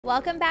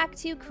Welcome back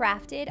to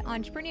Crafted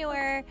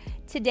Entrepreneur.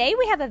 Today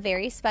we have a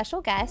very special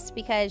guest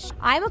because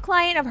I'm a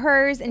client of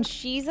hers and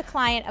she's a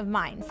client of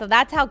mine. So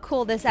that's how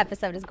cool this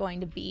episode is going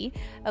to be,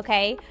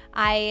 okay?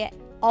 I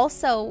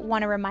also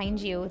want to remind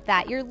you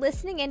that you're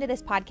listening into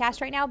this podcast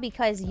right now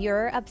because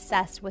you're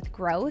obsessed with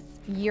growth.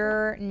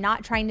 You're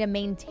not trying to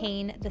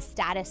maintain the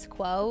status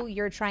quo.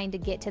 You're trying to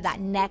get to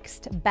that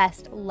next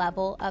best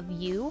level of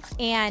you.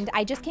 And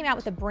I just came out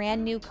with a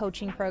brand new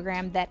coaching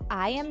program that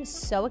I am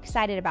so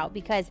excited about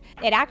because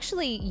it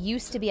actually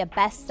used to be a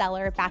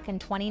bestseller back in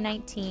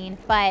 2019,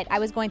 but I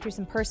was going through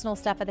some personal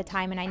stuff at the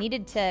time and I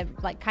needed to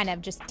kind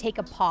of just take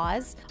a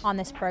pause on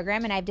this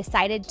program, and I've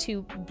decided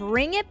to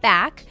bring it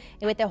back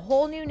with a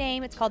whole new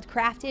name. It's called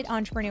Crafted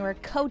Entrepreneur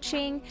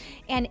Coaching,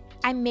 and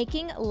I'm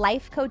making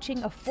life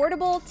coaching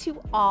affordable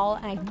to all.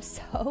 And I'm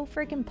so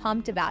freaking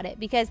pumped about it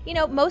because,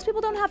 most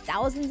people don't have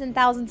thousands and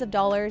thousands of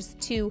dollars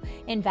to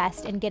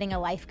invest in getting a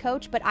life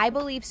coach, but I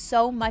believe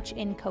so much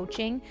in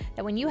coaching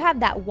that when you have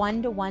that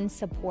one-to-one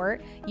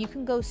support, you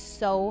can go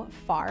so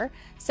far.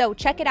 So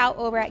check it out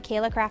over at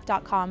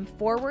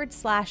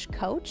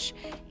kaylacraft.com/coach,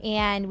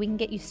 and we can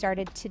get you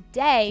started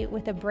today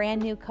with a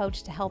brand new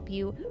coach to help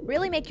you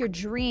really make your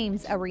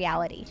dreams a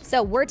reality.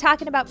 So we're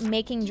talking about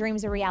making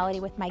dreams a reality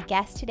with my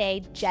guest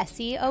today,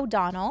 Jessi O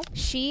Donnell.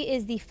 She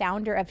is the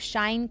founder of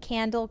Shine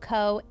Candle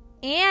Co.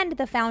 and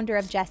the founder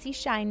of Jessi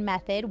Shine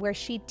Method, where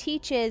she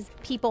teaches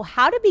people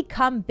how to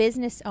become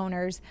business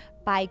owners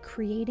by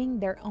creating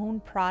their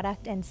own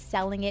product and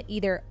selling it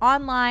either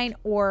online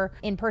or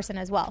in person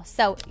as well.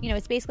 So,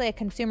 it's basically a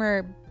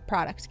consumer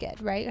product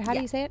good, right? How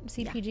do you say it?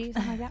 CPG,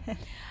 something like that?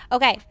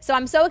 Okay, so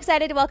I'm so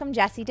excited to welcome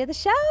Jessi to the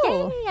show.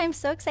 Yay, I'm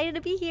so excited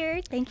to be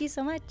here. Thank you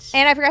so much.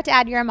 And I forgot to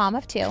add, you're a mom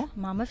of two.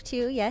 Mom of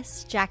two,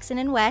 yes. Jackson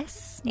and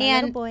Wes, my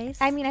little boys.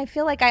 I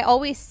feel like I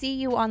always see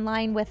you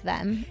online with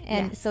them.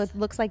 And so it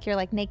looks like you're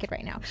naked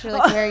right now. You're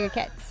where are your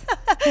kids?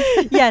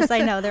 Yes, I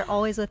know. They're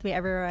always with me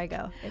everywhere I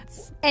go.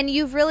 And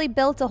you've really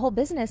built a whole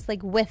business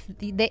with,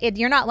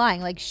 you're not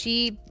lying.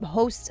 She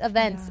hosts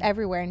events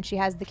everywhere and she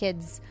has the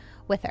kids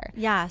with her.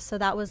 Yeah, so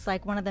that was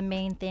one of the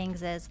main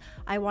things is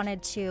I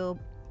wanted to,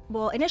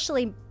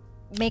 initially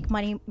make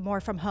money more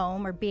from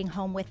home or being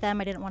home with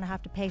them. I didn't want to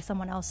have to pay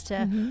someone else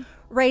to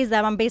raise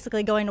them. I'm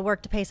basically going to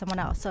work to pay someone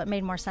else. So it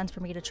made more sense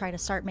for me to try to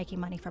start making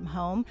money from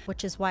home,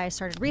 which is why I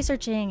started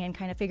researching and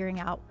kind of figuring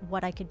out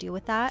what I could do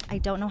with that. I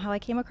don't know how I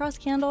came across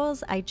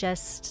candles. I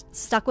just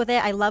stuck with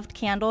it. I loved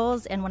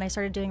candles. And when I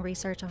started doing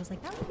research, I was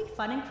like, that would be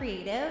fun and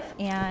creative.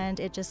 And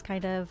it just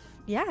kind of,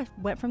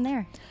 went from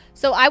there.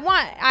 So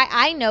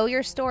I know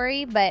your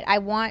story, but I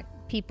want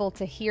people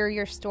to hear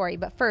your story.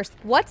 But first,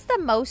 what's the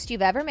most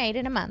you've ever made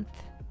in a month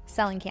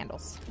selling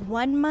candles?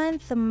 1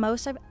 month, the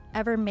most I've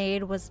ever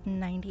made was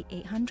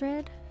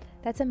 $9,800.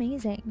 That's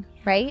amazing,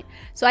 right?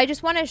 So I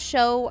just want to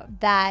show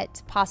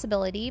that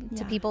possibility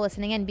to people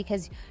listening in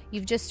because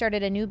you've just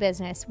started a new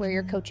business where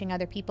you're coaching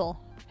other people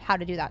how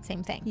to do that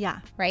same thing. Yeah.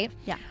 Right?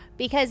 Yeah.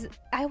 Because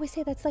I always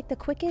say that's the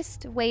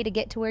quickest way to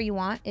get to where you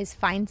want is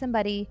find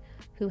somebody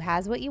who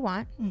has what you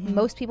want.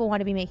 Most people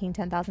want to be making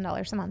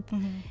 $10,000 a month.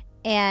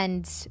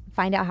 And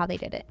find out how they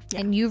did it. Yeah.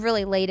 And you've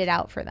really laid it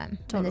out for them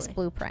in this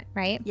blueprint,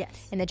 right?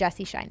 Yes. In the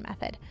Jessi Shine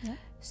Method. Yeah.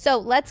 So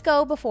let's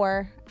go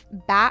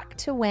back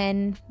to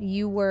when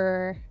you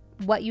were,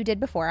 what you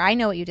did before. I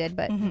know what you did,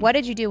 but what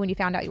did you do when you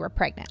found out you were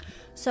pregnant?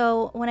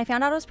 So when I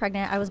found out I was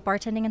pregnant, I was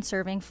bartending and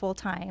serving full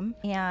time.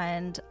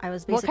 And I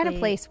was basically... What kind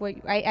of place?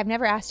 I've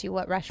never asked you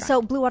what restaurant.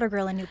 So Blue Water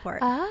Grill in Newport.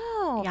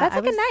 Oh, yeah,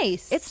 that's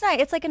nice. It's nice.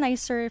 It's like a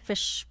nicer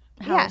fish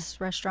house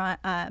restaurant.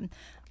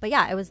 But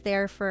yeah, I was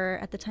there for,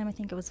 at the time, I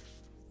think it was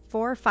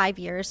 4 or 5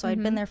 years. So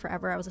I'd been there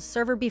forever. I was a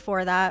server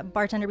before that,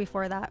 bartender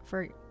before that,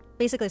 for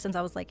basically since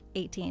I was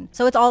 18.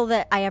 So it's all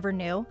that I ever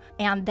knew.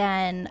 And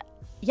then,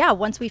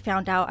 once we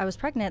found out I was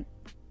pregnant,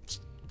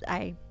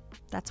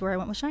 that's where I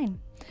went with Shine.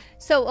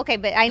 So, okay,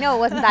 but I know it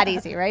wasn't that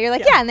easy, right? You're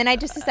and then I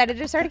just decided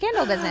to start a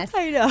candle business.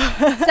 I know.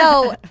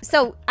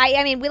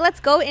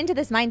 Let's go into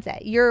this mindset.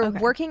 You're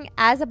working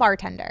as a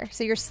bartender.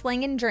 So you're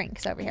slinging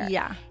drinks over here.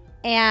 Yeah.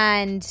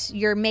 And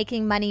you're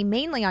making money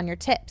mainly on your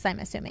tips, I'm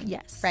assuming.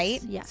 Yes.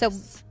 Right? Yes. So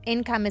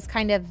income is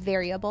kind of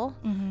variable.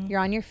 You're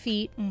on your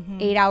feet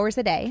 8 hours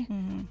a day,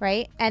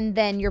 right? And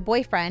then your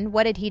boyfriend,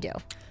 what did he do?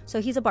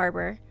 So he's a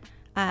barber.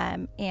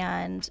 And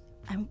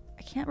I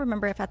can't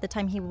remember if at the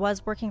time he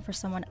was working for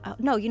someone else.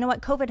 No, you know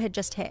what? COVID had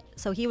just hit.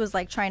 So he was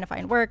trying to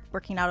find work,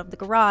 working out of the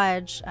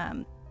garage.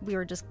 We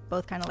were just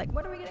both kind of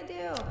what are we going to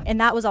do? And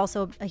that was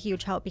also a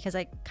huge help because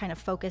I kind of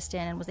focused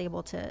in and was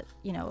able to,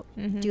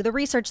 do the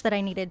research that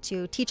I needed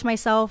to teach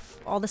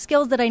myself all the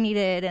skills that I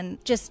needed and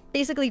just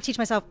basically teach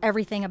myself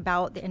everything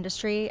about the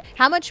industry.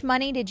 How much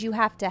money did you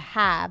have to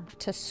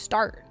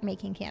start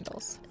making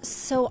candles?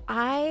 So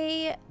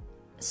I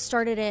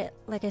started it,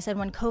 like I said,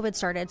 when COVID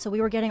started. So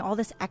we were getting all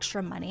this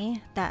extra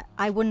money that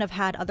I wouldn't have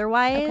had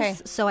otherwise. Okay.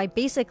 So I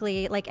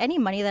basically, any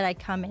money that I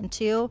come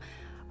into,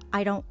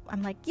 I'm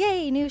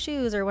yay, new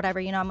shoes or whatever,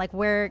 I'm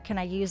where can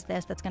I use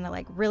this that's going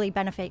to really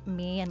benefit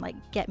me and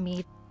get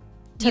me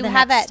you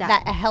have that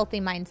a healthy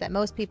mindset.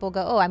 Most people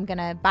go, oh, I'm going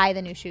to buy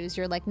the new shoes.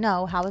 You're like,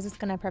 no, how is this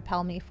going to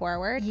propel me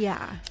forward?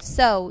 Yeah.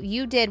 So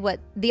you did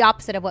the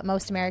opposite of what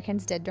most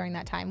Americans did during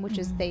that time, which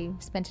is they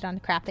spent it on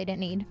crap they didn't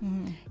need,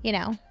 you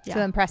know,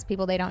 to impress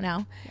people they don't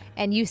know. Yeah.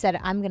 And you said,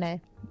 I'm going to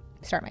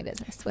start my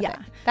business with it.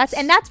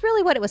 That's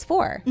really what it was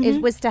for.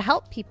 It was to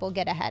help people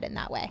get ahead in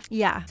that way.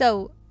 Yeah.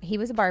 So he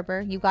was a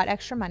barber. You got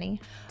extra money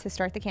to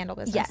start the candle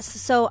business. Yes.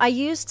 So I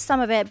used some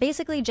of it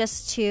basically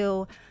just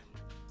to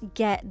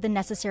get the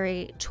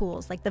necessary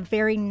tools, like the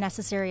very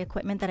necessary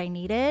equipment that I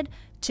needed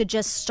to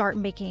just start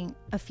making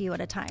a few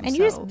at a time. And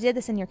you just did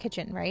this in your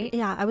kitchen, right?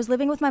 Yeah. I was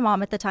living with my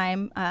mom at the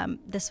time. I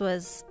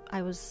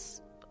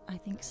was, I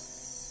think,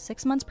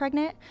 6 months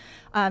pregnant.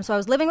 So I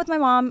was living with my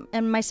mom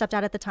and my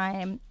stepdad at the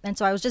time. And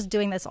so I was just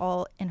doing this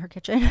all in her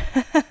kitchen.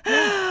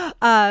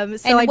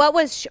 What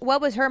was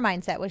her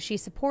mindset? Was she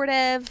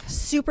supportive?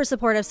 Super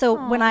supportive.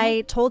 So when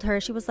I told her,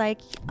 she was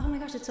like, oh my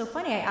gosh, it's so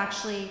funny. I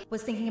actually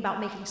was thinking about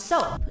making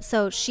soap.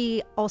 So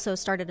she also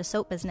started a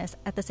soap business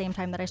at the same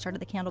time that I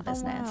started the candle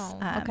business.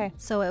 Wow. Okay.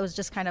 So it was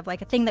just kind of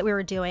like a thing that we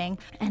were doing.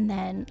 And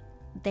then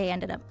they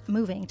ended up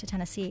moving to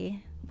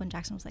Tennessee when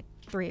Jackson was like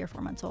 3 or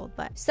 4 months old.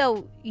 But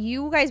so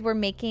you guys were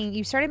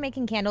you started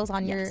making candles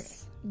on your,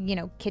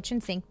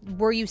 kitchen sink.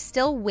 Were you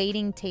still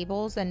waiting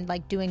tables and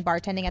like doing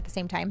bartending at the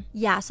same time?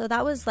 Yeah. So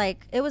that was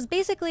it was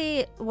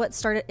basically it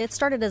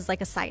started as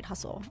like a side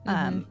hustle.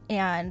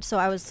 And so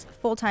I was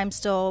full-time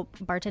still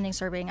bartending,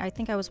 serving. I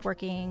think I was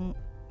working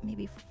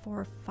maybe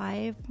 4 or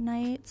 5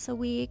 nights a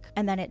week,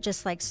 and then it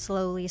just like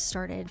slowly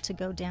started to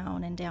go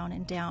down and down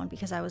and down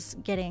because I was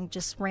getting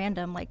just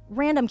random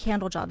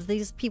candle jobs.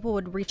 These people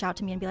would reach out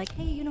to me and be like,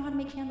 hey, you know how to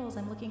make candles?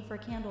 I'm looking for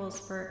candles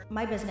for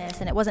my business.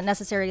 And it wasn't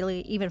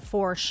necessarily even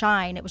for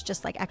Shine. It was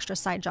just like extra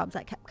side jobs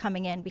that kept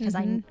coming in because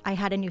I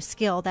had a new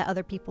skill that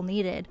other people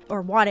needed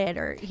or wanted,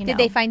 or Did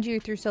they find you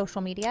through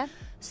social media?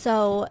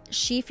 So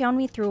she found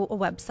me through a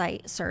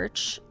website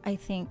search, I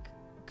think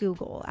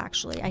Google,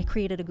 actually. I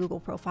created a Google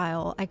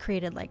profile. I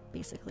created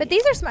basically. But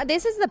these are smart.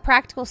 This is the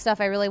practical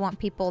stuff I really want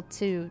people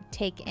to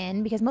take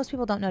in because most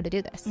people don't know to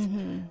do this,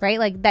 right?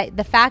 Like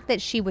the fact that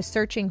she was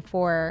searching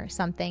for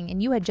something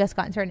and you had just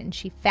gotten started and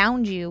she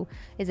found you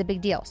is a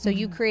big deal. So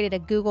you created a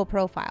Google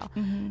profile.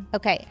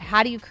 Okay.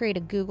 How do you create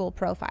a Google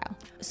profile?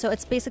 So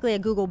it's basically a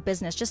Google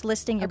business, just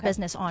listing your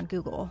business on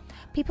Google.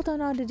 People don't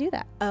know how to do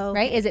that. Oh,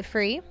 right? Is it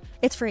free?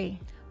 It's free.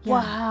 Yeah.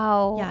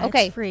 Wow. Yeah,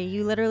 okay. It's free.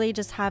 You literally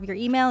just have your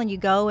email and you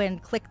go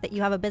and click that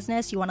you have a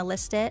business, you want to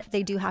list it.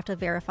 They do have to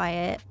verify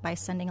it by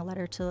sending a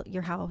letter to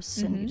your house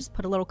and you just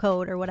put a little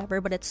code or whatever,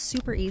 but it's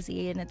super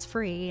easy and it's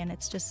free and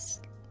it's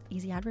just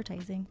easy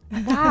advertising.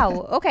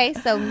 Wow. Okay.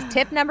 So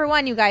tip number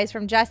 1, you guys,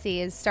 from Jessi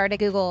is start a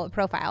Google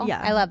profile.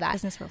 Yeah. I love that.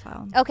 Business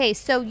profile. Okay.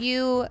 So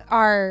you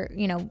are,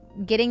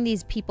 getting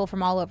these people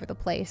from all over the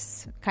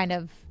place, kind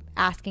of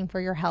asking for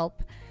your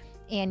help.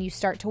 And you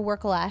start to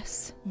work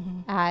less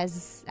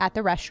as at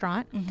the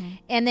restaurant.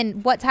 And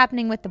then what's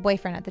happening with the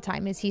boyfriend at the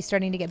time? Is he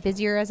starting to get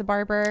busier as a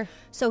barber?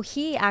 So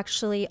he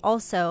actually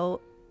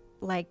also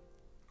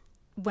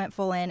went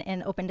full in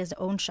and opened his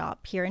own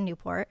shop here in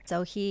Newport.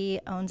 So he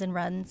owns and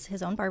runs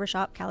his own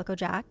barbershop, Calico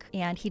Jack,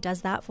 and he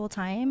does that full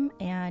time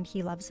and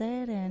he loves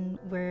it. And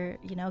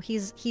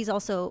he's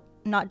also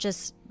not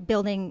just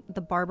building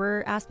the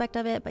barber aspect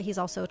of it, but he's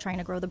also trying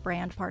to grow the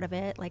brand part of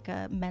it, like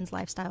a men's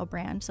lifestyle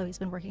brand. So he's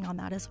been working on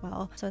that as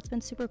well. So it's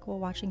been super cool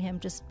watching him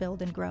just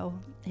build and grow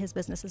his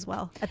business as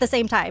well at the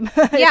same time.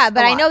 Yeah,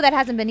 but I know that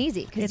hasn't been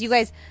easy because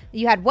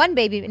you had 1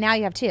 baby, but now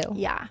you have 2.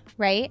 Yeah.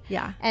 Right?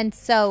 Yeah. And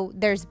so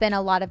there's been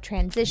a lot of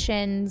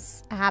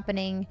transitions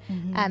happening.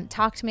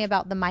 Talk to me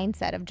about the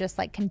mindset of just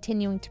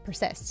continuing to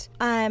persist.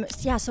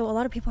 Yeah, so a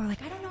lot of people are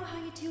like, I don't know how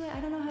you do it. I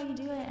don't know how you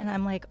do it. And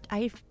I'm like,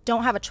 I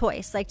don't have a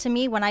choice. To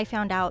me, when I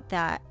found out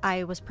that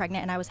I was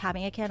pregnant and I was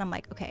having a kid, I'm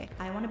like, okay,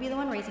 I want to be the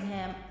one raising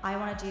him. I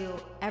want to do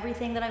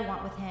everything that I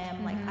want with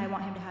him. I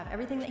want him to have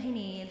everything that he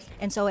needs.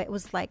 And so it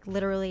was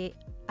literally,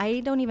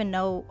 I don't even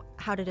know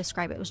how to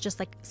describe it. It was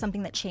just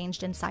something that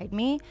changed inside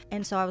me.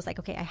 And so I was like,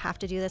 okay, I have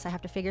to do this. I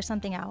have to figure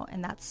something out.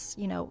 And that's,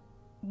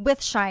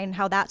 with Shine,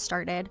 how that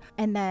started.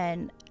 And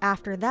then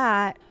after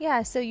that.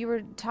 Yeah. So you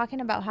were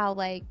talking about how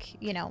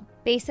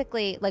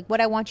basically what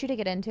I want you to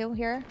get into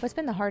here. What's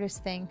been the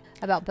hardest thing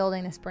about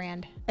building this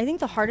brand? I think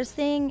the hardest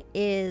thing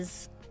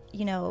is,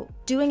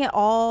 doing it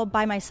all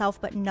by myself,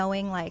 but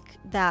knowing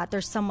that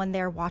there's someone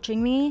there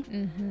watching me.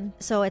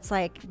 So it's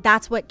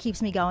that's what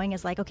keeps me going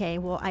is okay,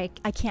 well, I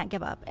can't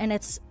give up. And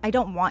I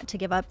don't want to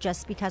give up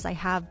just because I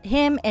have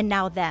him and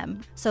now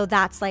them. So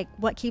that's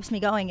what keeps me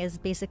going is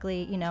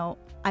basically,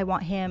 I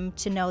want him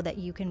to know that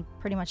you can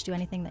pretty much do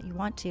anything that you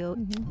want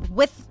to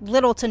with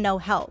little to no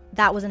help.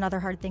 That was another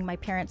hard thing. My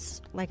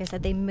parents, like I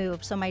said, they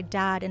moved. So my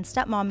dad and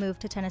stepmom moved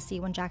to Tennessee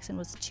when Jackson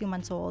was 2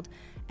 months old.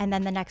 And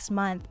then the next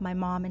month, my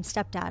mom and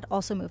stepdad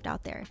also moved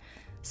out there.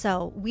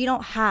 So we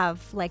don't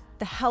have like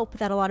the help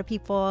that a lot of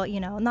people, you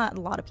know, not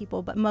a lot of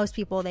people, but most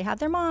people, they have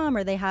their mom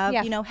or they have,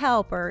 you know,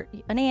 help or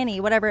a nanny,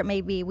 whatever it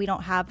may be. We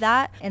don't have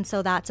that. And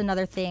so that's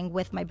another thing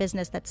with my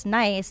business that's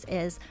nice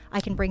is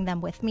I can bring them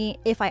with me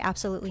if I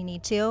absolutely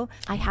need to.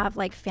 I have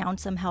like found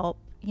some help,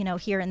 you know,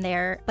 here and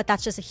there, but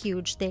that's just a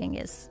huge thing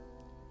is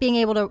being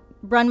able to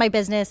run my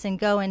business and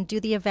go and do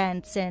the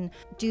events and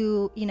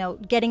do, you know,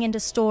 getting into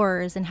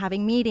stores and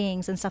having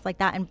meetings and stuff like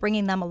that and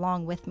bringing them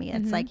along with me.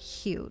 It's like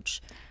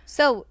huge.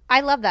 So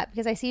I love that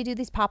because I see you do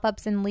these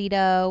pop-ups in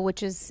Lido,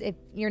 which is, if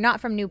you're not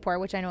from Newport,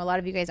 which I know a lot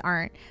of you guys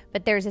aren't,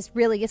 but there's this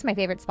really, it's my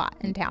favorite spot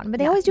in town. But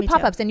they always do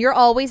pop-ups and you're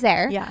always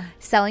there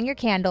selling your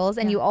candles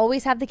and you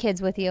always have the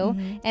kids with you.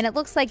 And it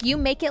looks like you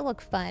make it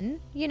look fun,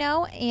 you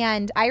know?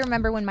 And I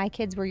remember when my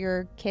kids were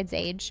your kids'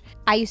 age,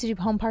 I used to do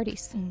home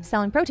parties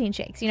selling protein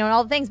shakes, you know, and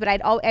all the things. But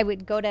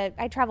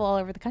I'd travel all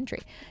over the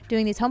country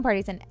doing these home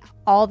parties and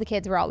all the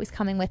kids were always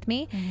coming with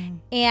me.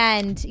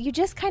 And you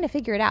just kind of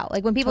figure it out.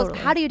 Like when people,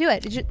 how do you do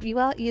it?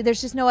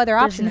 There's just no other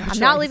option. I'm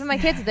not leaving my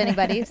kids with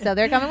anybody, so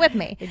they're coming with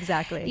me.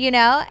 Exactly. You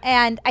know,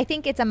 and I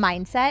think it's a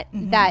mindset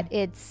that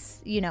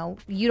it's, you know,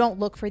 you don't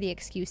look for the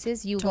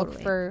excuses, you look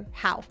for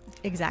how.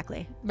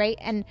 Exactly. Right.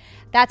 And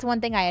that's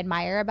one thing I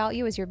admire about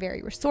you is you're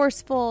very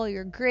resourceful,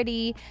 you're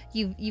gritty,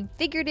 you've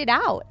figured it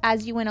out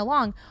as you went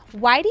along.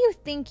 Why do you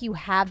think you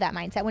have that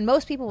mindset when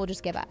most people will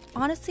just give up?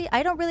 Honestly,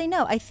 I don't really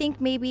know. I think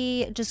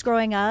maybe just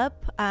growing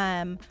up,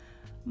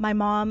 my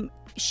mom,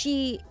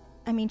 she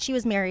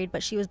was married,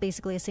 but she was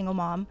basically a single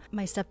mom.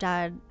 My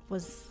stepdad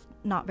was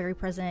not very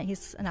present.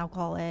 He's an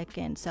alcoholic.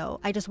 And so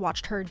I just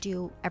watched her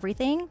do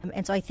everything.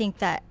 And so I think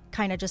that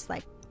kind of just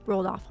like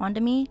rolled off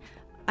onto me.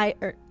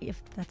 Or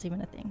if that's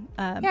even a thing.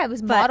 It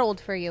was modeled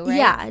for you, right?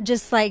 Yeah,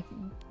 just like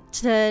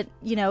to,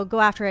 you know,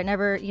 go after it,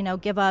 never, you know,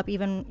 give up,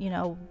 even, you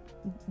know,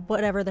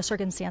 whatever the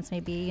circumstance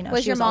may be. You know,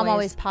 was your mom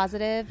always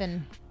positive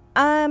and...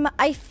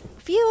 I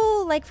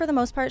feel like for the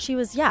most part, she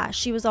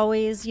was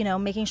always, you know,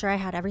 making sure I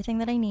had everything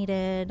that I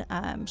needed.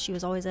 She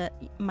was always at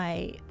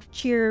my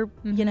cheer,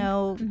 you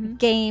know,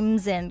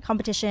 games and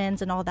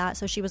competitions and all that.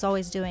 So she was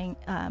always doing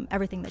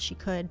everything that she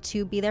could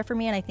to be there for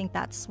me. And I think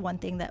that's one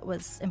thing that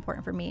was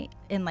important for me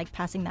in like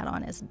passing that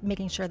on is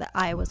making sure that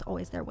I was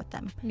always there with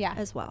them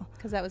as well.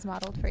 Because that was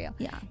modeled for you.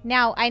 Yeah.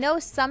 Now, I know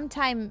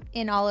sometime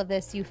in all of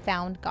this, you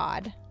found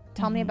God.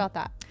 Tell me about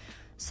that.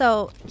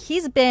 So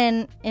he's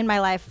been in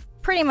my life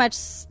pretty much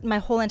my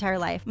whole entire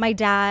life. My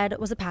dad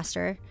was a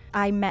pastor.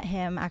 I met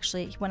him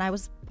actually when I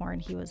was born.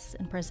 He was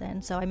in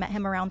prison. So I met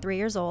him around 3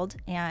 years old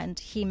and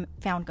he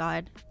found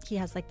God. He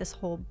has like this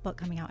whole book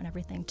coming out and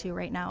everything too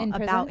right now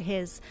about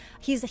his,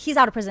 he's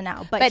out of prison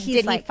now. But he's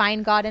did like, he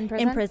find God in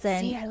prison? In prison.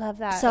 See, I love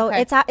that. So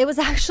it was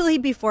actually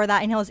before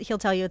that, and he'll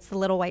tell you it's The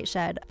Little White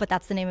Shed, but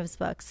that's the name of his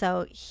book.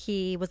 So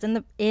he was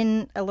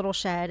in a little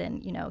shed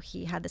and, you know,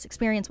 he had this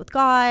experience with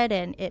God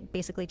and it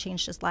basically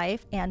changed his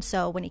life. And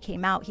so when he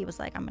came out, he was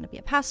like, I'm going to be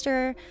a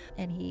pastor,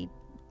 and he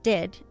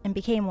did and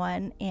became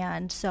one.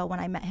 And so when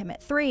I met him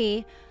at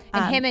 3,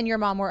 and him and your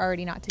mom were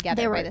already not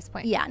together by this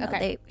point. Yeah,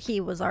 no,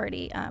 he was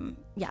already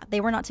they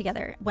were not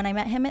together. When I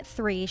met him at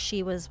 3,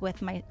 she was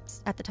with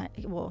at the time,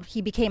 well,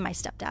 he became my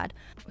stepdad.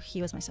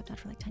 He was my stepdad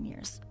for like 10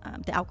 years,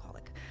 the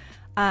alcoholic.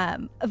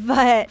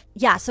 But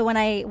yeah, so when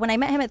I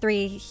met him at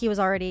 3, he was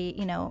already,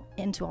 you know,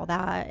 into all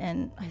that.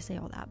 And I say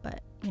all that,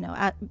 but, you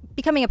know,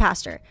 becoming a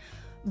pastor.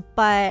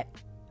 But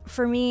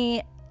for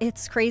me,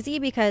 it's crazy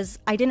because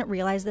I didn't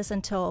realize this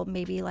until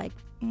maybe like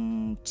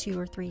 2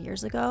 or 3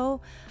 years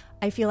ago.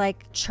 I feel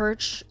like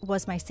church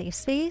was my safe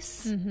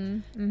space.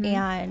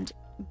 And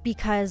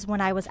because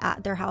when I was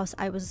at their house,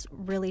 I was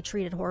really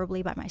treated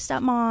horribly by my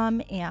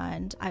stepmom.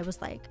 And I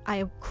was like,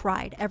 I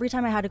cried. Every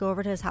time I had to go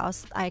over to his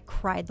house, I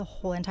cried the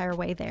whole entire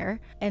way there.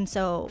 And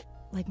so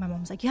like my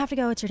mom was like, you have to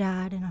go, it's your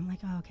dad. And I'm like,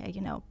 oh, okay,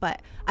 you know,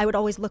 but I would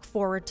always look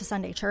forward to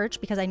Sunday church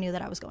because I knew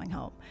that I was going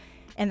home.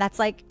 And that's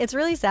like, it's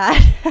really sad,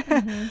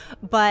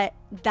 but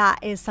that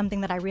is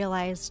something that I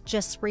realized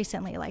just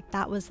recently, like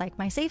that was like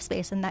my safe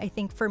space. And that, I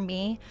think for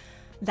me,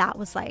 that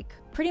was like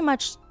pretty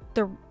much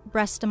the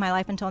rest of my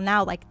life until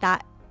now, like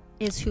that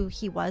is who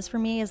he was for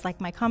me, is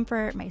like my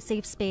comfort, my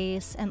safe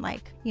space. And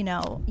like, you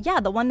know,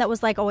 the one that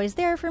was like always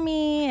there for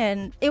me.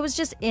 And it was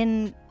just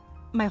in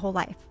my whole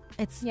life.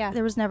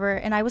 There was never,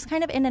 and I was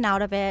kind of in and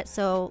out of it.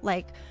 So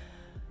like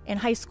in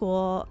high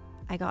school,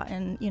 I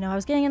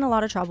was getting in a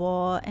lot of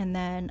trouble. And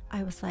then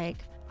I was like,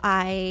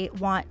 I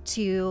want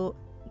to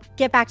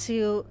get back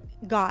to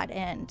God.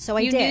 And so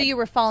I did. You knew you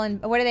were falling.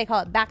 What do they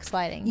call it?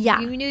 Backsliding. Yeah.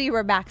 You knew you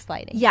were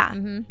backsliding. Yeah.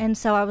 And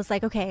so I was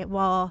like, okay,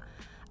 well,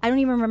 I don't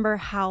even remember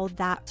how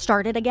that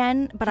started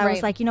again. But I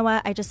was like, you know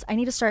what? I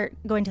need to start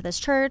going to this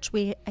church.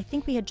 I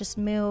think we had just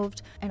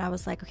moved. And I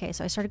was like, okay.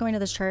 So I started going to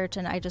this church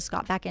and I just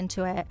got back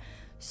into it.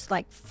 Just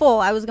like full.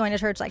 I was going to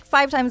church like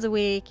 5 times a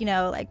week, you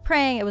know, like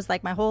praying. It was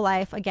like my whole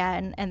life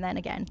again. And then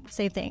again,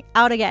 same thing,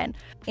 out again.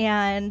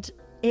 And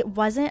it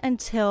wasn't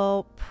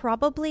until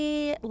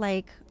probably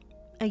like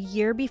a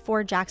year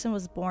before Jackson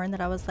was born that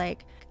I was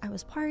like, I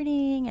was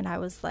partying and I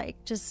was like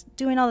just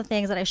doing all the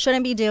things that I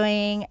shouldn't be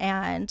doing.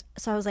 And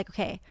so I was like,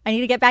 okay, I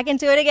need to get back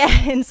into it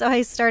again. So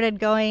I started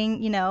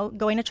going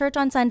to church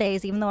on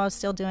Sundays, even though I was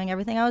still doing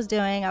everything I was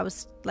doing. I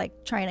was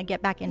like trying to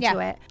get back into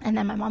it. And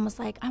then my mom was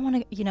like, I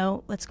want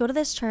to, let's go to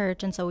this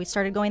church. And so we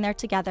started going there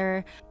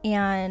together.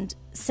 And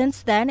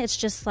since then, it's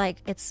just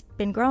like, it's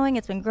been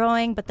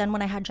growing. But then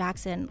when I had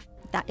Jackson,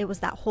 that it was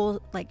that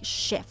whole like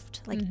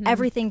shift, like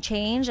everything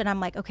changed. And I'm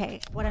like,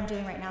 okay, what I'm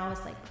doing right now is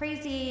like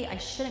crazy. I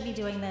shouldn't be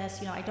doing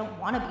this. I don't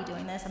want to be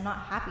doing this. I'm not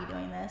happy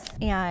doing this.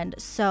 And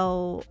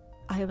so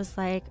I was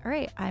like, all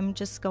right, I'm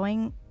just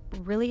going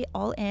really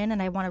all in,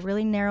 and I want to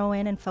really narrow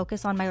in and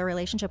focus on my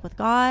relationship with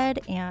God.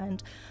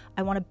 And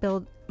I want to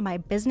build my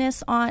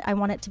business I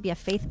want it to be a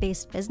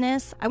faith-based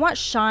business. I want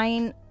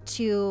Shine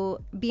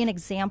to be an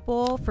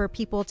example for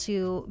people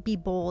to be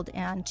bold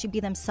and to be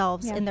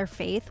themselves in their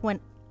faith, when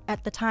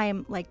at the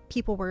time, like,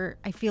 people were,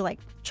 I feel like,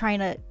 trying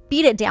to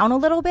beat it down a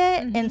little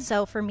bit. And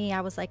so for me,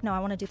 I was like, no, I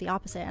want to do the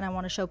opposite. And I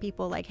want to show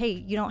people like, hey,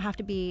 you don't have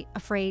to be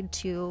afraid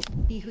to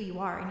be who you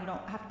are, and you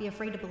don't have to be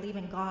afraid to believe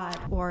in God,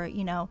 or,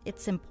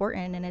 it's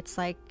important. And it's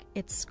like,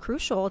 it's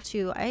crucial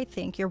to, I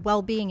think, your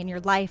well-being in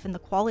your life and the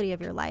quality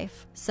of your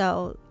life.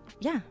 So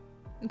yeah.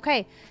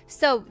 Okay.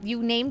 So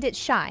you named it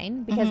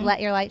Shine because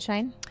Let Your Light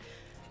Shine.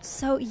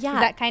 So yeah. Is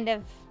that kind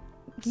of...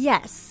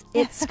 Yes,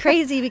 it's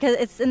crazy because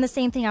it's in the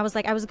same thing. I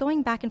was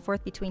going back and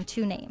forth between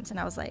two names, and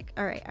I was like,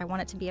 all right, I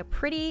want it to be a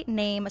pretty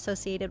name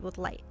associated with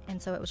light.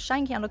 And so it was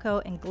Shine Candle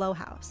Co. and Glow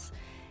House.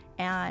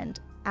 And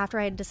after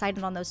I had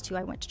decided on those two,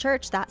 I went to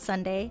church that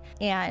Sunday,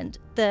 and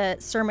the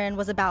sermon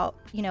was about,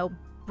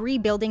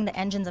 rebuilding the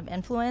engines of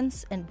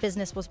influence, and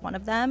business was one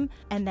of them.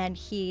 And then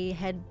he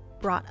had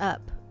brought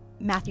up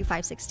Matthew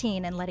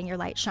 5:16 and letting your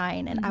light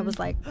shine. And I was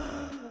like,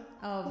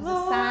 oh, it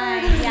was a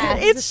sign. Yeah,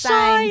 it's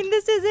Shine.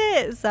 This is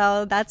it.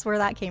 So that's where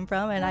that came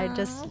from. And I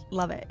just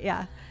love it.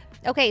 Yeah.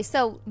 Okay.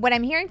 So what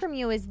I'm hearing from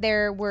you is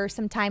there were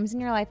some times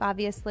in your life,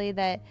 obviously,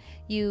 that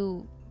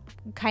you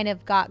kind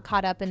of got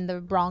caught up in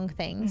the wrong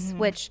things,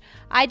 which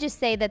I just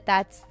say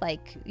that's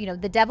like,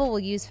 the devil will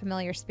use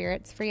familiar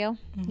spirits for you,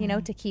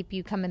 to keep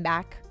you coming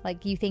back.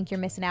 Like, you think you're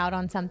missing out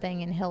on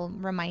something, and he'll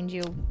remind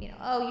you,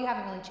 oh, you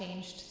haven't really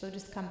changed, so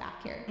just come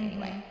back here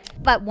anyway.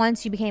 But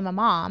once you became a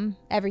mom,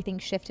 everything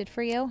shifted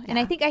for you. And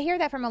I think I hear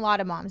that from a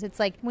lot of moms. It's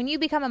like, when you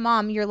become a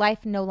mom, your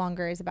life no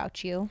longer is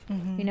about you.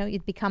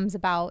 It becomes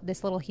about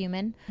this little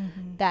human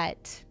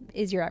that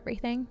is your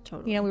everything.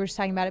 Totally. We were just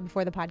talking about it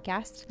before the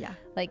podcast. Yeah.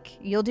 Like,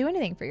 you'll do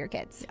anything for your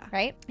kids,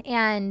 right?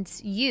 And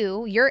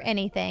your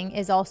anything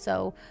is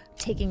also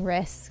taking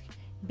risks,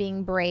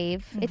 being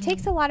brave. It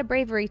takes a lot of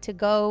bravery to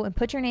go and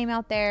put your name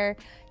out there,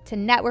 to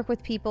network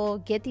with people,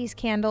 get these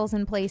candles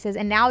in places,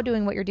 and now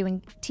doing what you're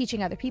doing,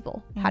 teaching other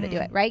people how to do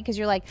it, right? Because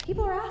you're like,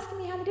 people are asking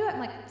me how to do it. I'm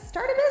like,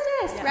 start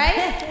a business,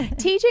 right?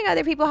 Teaching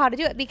other people how to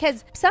do it,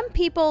 because some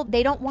people,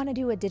 they don't want to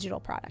do a digital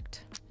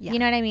product. You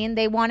know what I mean?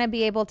 They want to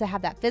be able to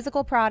have that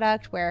physical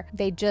product where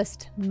they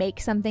just make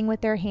something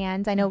with their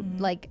hands. I know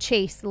like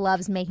Chase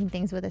loves making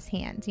things with his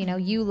hands.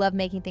 You love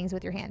making things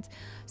with your hands.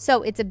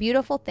 So it's a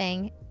beautiful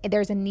thing.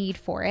 There's a need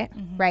for it,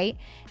 right?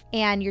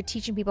 And you're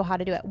teaching people how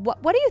to do it.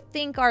 What do you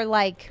think are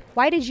like,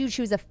 why did you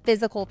choose a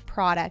physical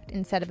product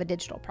instead of a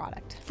digital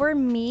product? For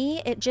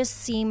me, it just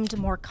seemed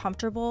more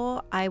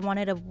comfortable. I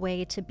wanted a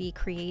way to be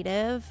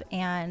creative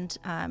and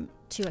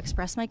to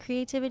express my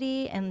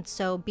creativity. And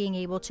so being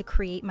able to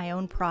create my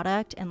own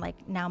product and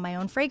like now my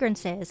own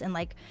fragrances and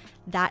like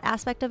that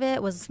aspect of it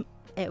was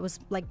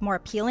like more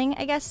appealing,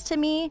 I guess, to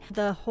me.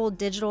 The whole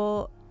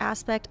digital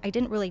aspect, I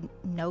didn't really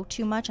know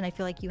too much. And I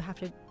feel like you have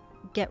to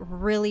get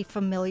really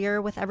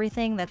familiar with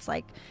everything that's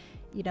like,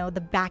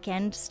 the back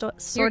end sort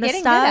of stuff,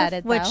 good at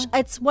it, which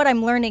it's what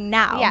I'm learning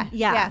now.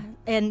 Yeah.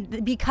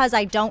 And because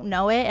I don't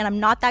know it and I'm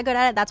not that good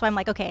at it, that's why I'm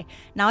like, okay,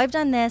 now I've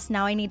done this,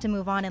 now I need to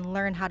move on and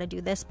learn how to do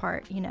this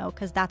part,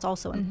 because that's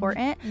also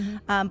important.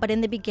 But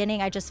in the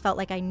beginning, I just felt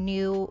like I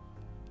knew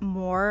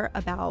more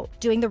about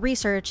doing the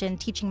research and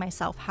teaching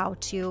myself how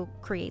to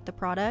create the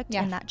product,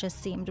 and that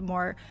just seemed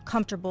more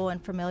comfortable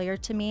and familiar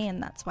to me,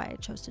 and that's why I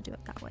chose to do it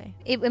that way.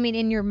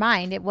 In your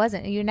mind, it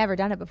wasn't, you'd never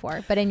done it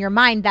before, but in your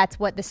mind, that's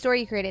what the story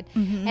you created.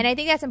 And I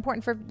think that's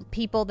important for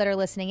people that are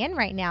listening in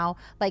right now.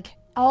 Like,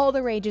 all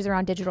the rage is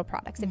around digital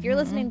products. If you're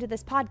listening to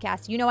this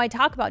podcast, I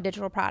talk about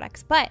digital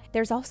products, but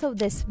there's also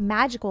this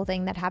magical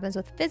thing that happens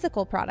with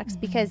physical products,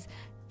 because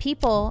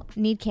people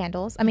need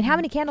candles. I mean, how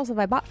many candles have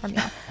I bought from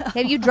you?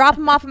 Maybe you drop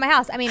them off at my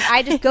house. I mean,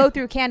 I just go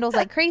through candles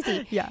like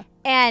crazy. Yeah.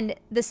 And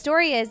the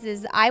story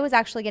is I was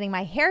actually getting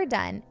my hair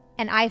done,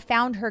 and I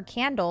found her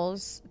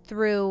candles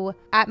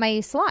at my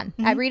salon,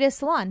 at Rita's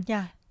salon.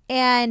 Yeah.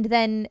 And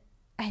then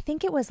I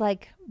think it was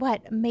like,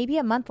 maybe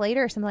a month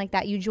later or something like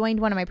that, you joined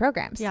one of my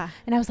programs. Yeah.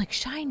 And I was like,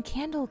 Shine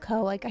Candle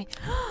Co. Like, I have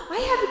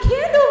a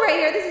candle right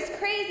here. This is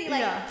crazy.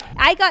 Like,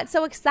 I got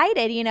so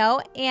excited, you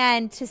know,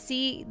 and to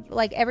see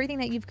like everything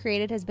that you've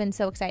created has been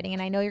so exciting.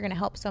 And I know you're going to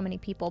help so many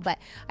people, but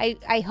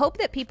I hope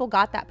that people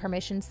got that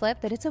permission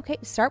slip that it's okay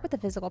to start with the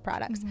physical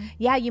products.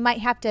 Yeah, you might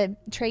have to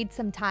trade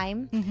some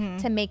time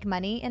to make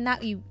money in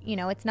that. You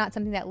know, it's not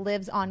something that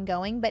lives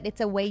ongoing, but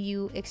it's a way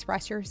you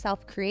express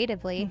yourself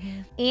creatively.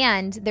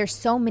 And there's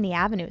so many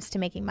avenues to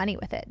making money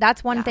with it.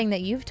 That's one thing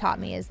that you've taught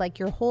me is like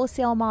your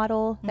wholesale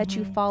model that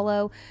you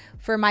follow.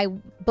 For my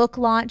book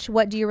launch,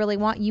 What Do You Really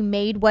Want? You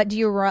made What Do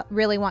You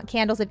Really Want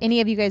candles. If any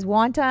of you guys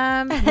want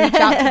them, reach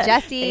out to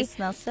Jessi. They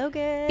smell so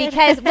good.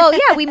 Because, well,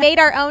 yeah, we made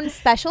our own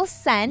special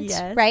scent,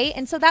 right?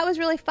 And so that was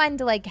really fun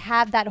to like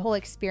have that whole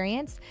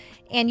experience.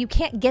 And you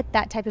can't get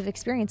that type of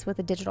experience with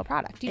a digital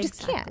product. You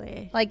just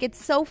can't. Like,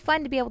 it's so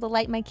fun to be able to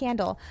light my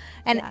candle.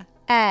 And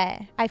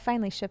I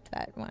finally shipped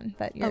that one.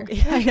 That you're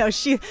I know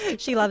she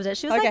loves it.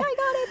 She was like, I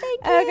got it,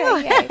 thank you.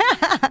 Okay.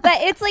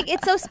 But it's like,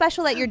 it's so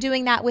special that you're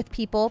doing that with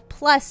people.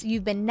 Plus,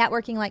 you've been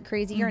networking like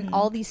crazy. You're in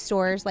all these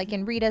stores, like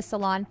in Rita's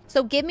salon.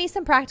 So give me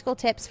some practical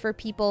tips for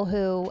people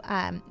who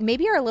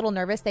maybe are a little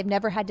nervous. They've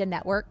never had to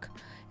network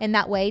in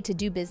that way, to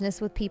do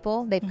business with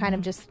people. They've kind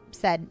of just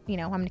said, you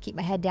know, I'm going to keep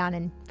my head down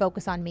and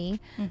focus on me.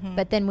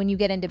 But then when you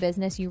get into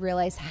business, you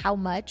realize how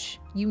much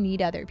you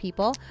need other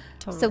people.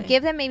 So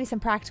give them maybe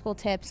some practical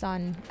tips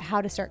on how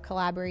to start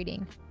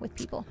collaborating with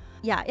people.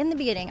 Yeah, in the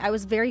beginning, I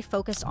was very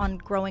focused on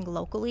growing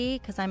locally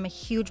because I'm a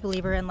huge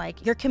believer in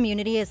like your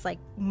community is like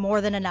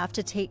more than enough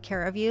to take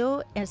care of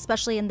you, and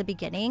especially in the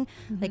beginning.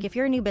 Like if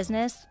you're a new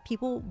business,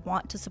 people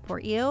want to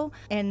support you,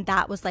 and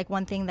that was like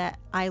one thing that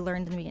I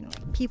learned in the beginning.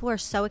 Like, people are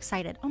so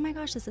excited. Oh my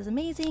gosh, this is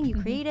amazing! You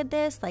created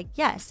this. Like,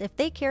 yes, if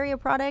they carry a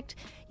product,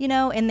 you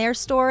know, in their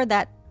store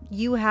that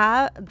you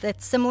have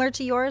that's similar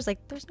to yours,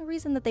 like there's no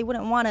reason that they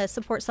wouldn't want to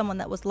support someone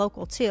that was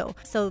local too.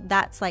 So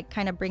that's like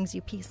kind of brings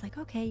you peace, like,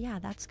 okay, yeah,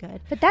 that's good.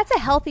 But that's a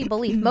healthy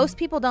belief. Most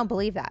people don't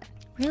believe that.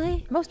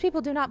 Really? Most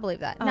people do not believe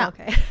that. Oh, no.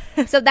 okay.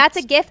 So that's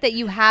a gift that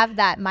you have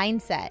that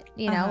mindset,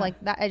 you know, like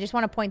that. I just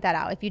want to point that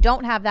out. If you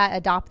don't have that,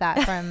 adopt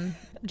that from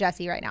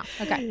Jessi right now.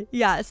 Okay.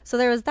 Yes. So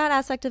there was that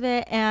aspect of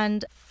it.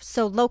 And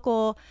so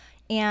local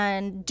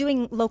and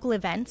doing local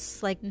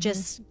events, like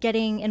just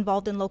getting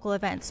involved in local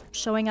events,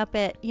 showing up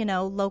at, you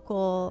know,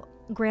 local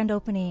grand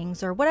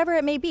openings or whatever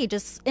it may be,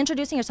 just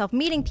introducing yourself,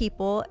 meeting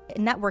people,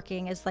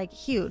 networking is like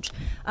huge.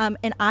 And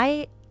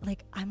I'm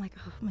like,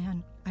 oh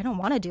man, I don't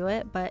want to do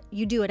it, but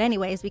you do it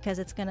anyways because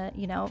it's gonna,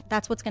 you know,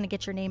 that's what's gonna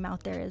get your name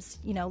out there is,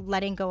 you know,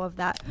 letting go of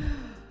that.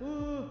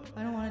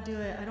 I don't want to do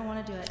it. I don't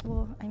want to do it.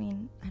 Well, I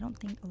mean, I don't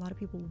think a lot of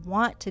people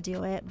want to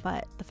do it,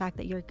 but the fact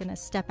that you're gonna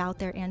step out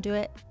there and do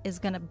it is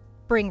gonna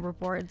bring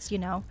rewards, you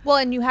know. Well,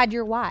 and you had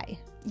your why.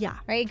 Yeah.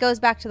 Right? It goes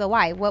back to the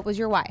why. What was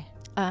your why?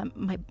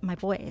 My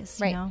boys,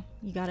 right. You know,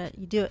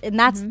 you do it. And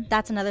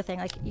that's another thing.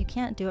 Like, you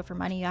can't do it for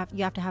money.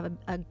 You have to have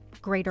a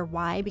greater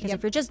why, because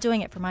if you're just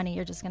doing it for money,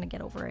 you're just going to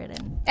get over it.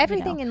 And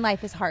everything in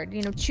life is hard.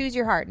 You know, choose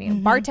your heart. You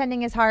know,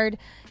 bartending is hard.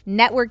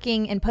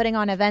 Networking and putting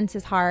on events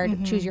is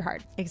hard. Choose your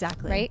heart.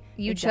 Exactly. Right?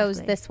 You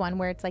chose this one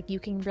where it's like you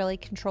can really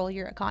control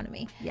your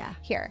economy. Yeah.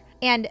 Here.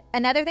 And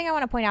another thing I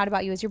want to point out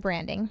about you is your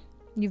branding.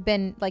 You've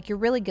been like, you're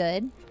really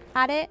good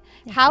at it.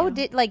 How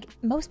did, like,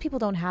 most people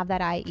don't have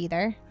that eye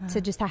either,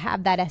 to just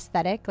have that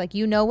aesthetic. Like,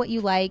 you know what you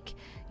like,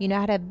 you know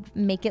how to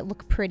make it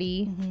look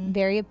pretty,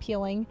 very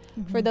appealing.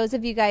 For those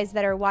of you guys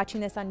that are watching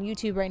this on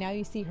YouTube right now,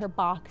 you see her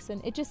box,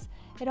 and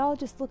it all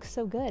just looks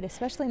so good,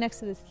 especially next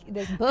to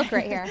this book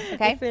right here.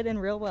 Okay, it fit in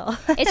real well.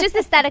 It's just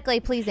aesthetically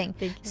pleasing.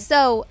 Thank you.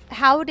 So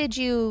how did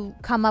you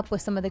come up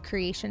with some of the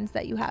creations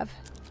that you have?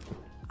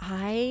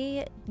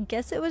 I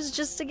guess it was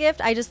just a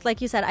gift. I just,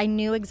 like you said, I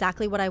knew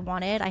exactly what I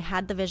wanted. I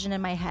had the vision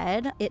in my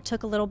head. It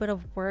took a little bit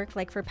of work,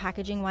 like for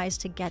packaging wise,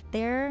 to get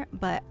there,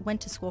 but went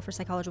to school for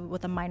psychology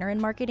with a minor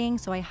in marketing.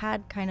 So I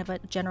had kind of a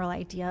general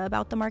idea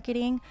about the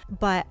marketing,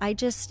 but I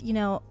just, you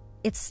know,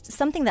 it's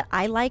something that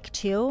I like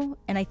too.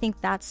 And I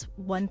think that's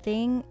one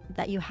thing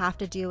that you have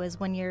to do is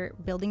when you're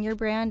building your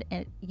brand,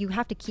 and you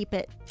have to keep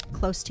it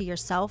close to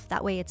yourself.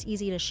 That way it's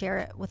easy to share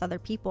it with other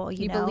people.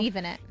 You know? Believe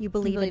in it. You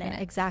believe in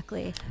it.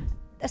 Exactly.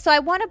 So I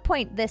want to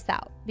point this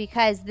out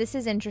because this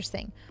is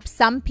interesting.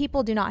 Some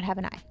people do not have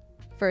an eye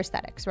for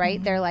aesthetics,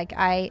 right? They're like,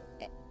 I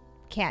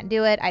can't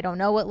do it. I don't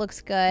know what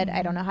looks good.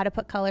 I don't know how to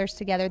put colors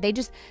together. They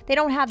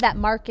don't have that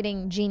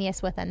marketing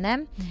genius within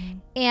them.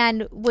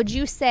 And would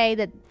you say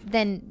that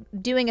then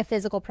doing a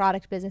physical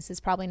product business is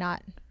probably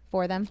not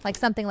for them? Like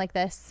something like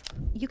this?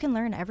 You can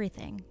learn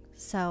everything.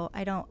 So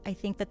I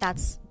think that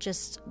that's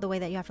just the way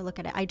that you have to look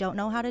at it. I don't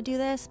know how to do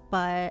this,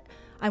 but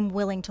I'm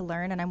willing to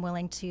learn, and I'm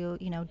willing to,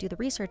 you know, do the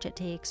research it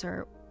takes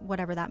or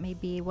whatever that may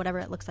be, whatever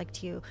it looks like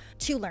to you,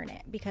 to learn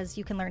it, because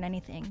you can learn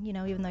anything, you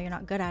know, even though you're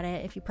not good at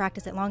it. If you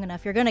practice it long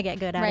enough, you're going to get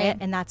good at it.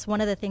 And that's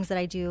one of the things that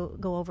I do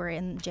go over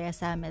in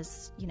JSM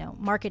is, you know,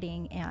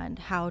 marketing and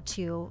how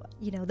to,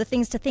 you know, the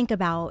things to think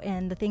about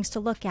and the things to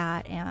look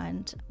at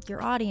and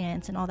your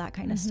audience and all that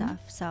kind of stuff.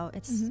 So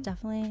it's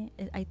definitely,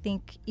 I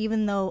think,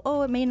 even though,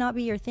 it may not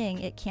be your thing,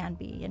 it can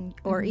be. And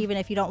or even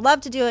if you don't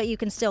love to do it, you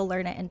can still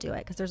learn it and do it,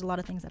 because there's a lot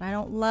of things that I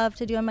don't love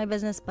to do in my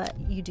business, but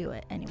you do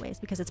it anyways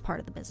because it's part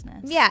of the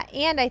business. Yeah,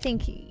 and I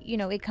think, you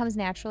know, it comes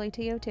naturally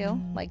to you too,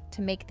 like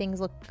to make things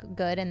look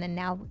good, and then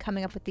now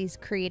coming up with these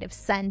creative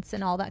scents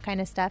and all that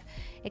kind of stuff,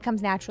 it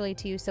comes naturally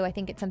to you. So I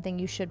think it's something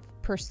you should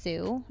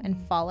pursue and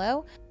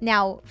follow.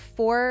 Now,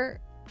 for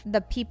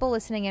the people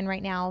listening in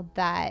right now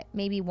that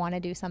maybe want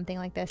to do something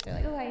like this, they're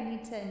like, oh, I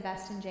need to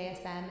invest in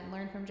JSM and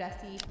learn from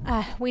Jessi.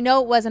 We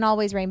know it wasn't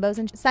always rainbows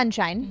and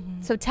sunshine.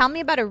 So tell me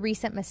about a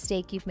recent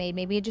mistake you've made,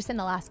 maybe just in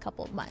the last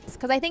couple of months.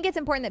 Because I think it's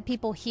important that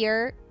people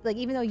hear, like,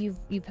 even though you've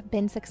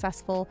been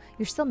successful,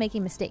 you're still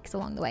making mistakes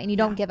along the way and you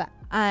don't give up.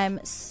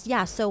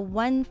 So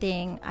one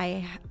thing,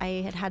 I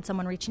had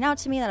someone reaching out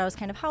to me that I was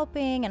kind of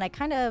helping, and I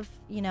kind of,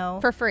 you know,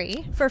 For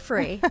free.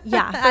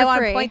 Yeah. I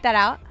want to point that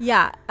out.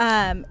 Yeah.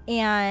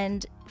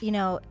 And you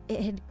know,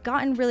 it had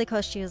gotten really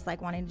close. She was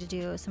like wanting to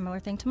do a similar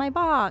thing to my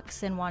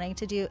box and wanting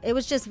to do, it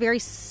was just very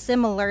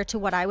similar to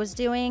what I was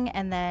doing.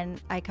 And then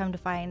I come to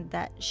find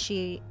that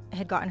she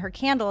had gotten her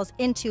candles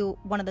into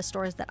one of the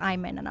stores that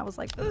I'm in. And I was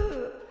like,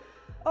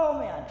 oh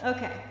man,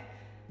 okay.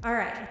 All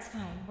right, it's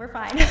fine. We're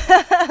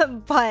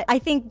fine. But I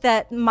think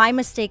that my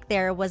mistake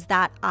there was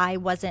that I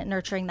wasn't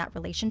nurturing that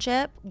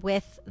relationship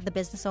with the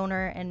business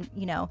owner and,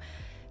 you know,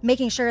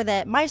 making sure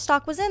that my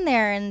stock was in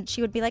there. And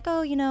she would be like,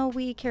 oh, you know,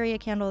 we carry a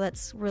candle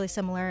that's really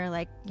similar,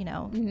 like, you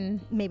know,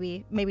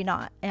 maybe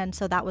not. And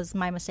so that was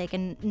my mistake,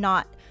 and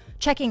not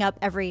checking up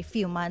every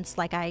few months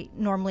like I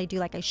normally do,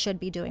 like I should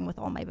be doing with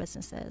all my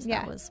businesses.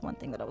 That was one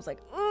thing that I was like,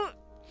 ugh.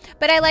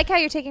 But I like how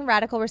you're taking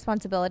radical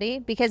responsibility,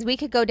 because we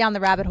could go down the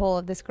rabbit hole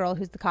of this girl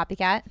who's the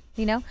copycat,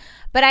 you know?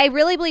 But I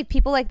really believe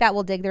people like that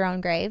will dig their own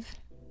grave,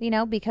 you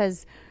know,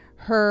 because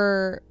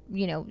her,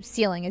 you know,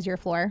 ceiling is your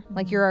floor.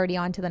 Like you're already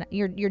on to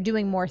you're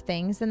doing more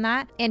things than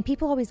that. And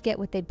people always get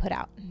what they put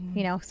out,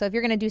 you know? So if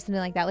you're going to do something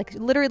like that, like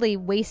literally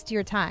waste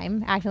your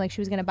time acting like she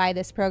was going to buy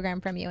this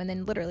program from you and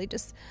then literally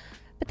just,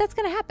 but that's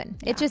going to happen.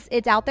 Yeah.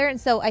 It's out there. And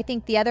so I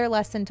think the other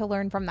lesson to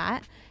learn from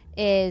that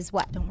is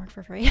what? Don't work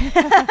for free.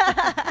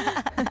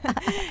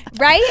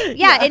 Right?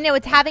 Yeah. And no,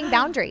 it's having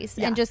boundaries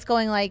and just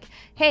going like,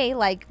 hey,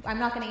 like, I'm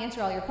not going to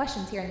answer all your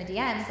questions here in the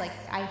DMs. Like,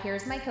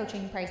 here's my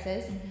coaching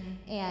prices.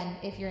 And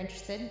if you're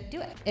interested,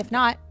 do it. If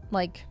not,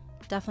 like,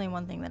 definitely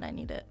one thing that I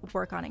need to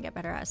work on and get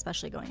better at,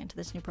 especially going into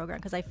this new program,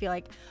 because I feel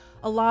like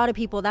a lot of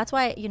people, that's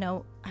why, you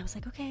know, I was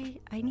like,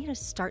 okay, I need to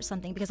start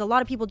something, because a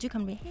lot of people do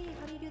come to me, hey,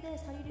 how do you do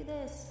this? How do you do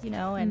this? You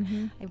know,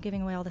 and I'm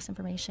giving away all this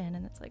information,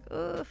 and it's like,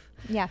 ugh.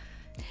 Yeah.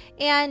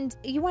 And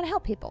you want to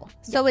help people.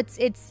 So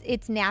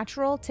it's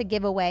natural to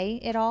give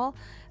away it all,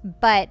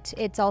 but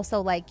it's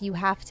also like you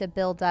have to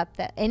build up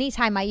that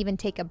anytime I even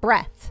take a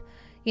breath,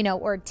 you know,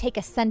 or take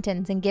a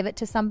sentence and give it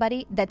to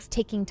somebody, that's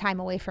taking time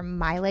away from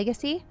my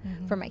legacy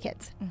for my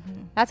kids.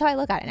 That's how I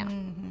look at it now.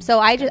 So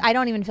I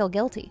don't even feel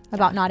guilty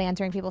about not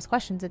answering people's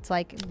questions. It's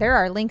like there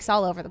are links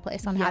all over the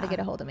place on how to get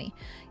a hold of me.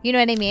 You know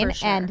what I mean? For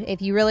sure. And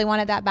if you really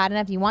want it that bad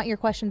enough, you want your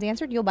questions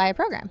answered, you'll buy a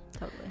program.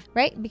 Totally.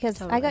 Right?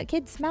 Because I got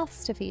kids'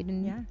 mouths to feed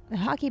and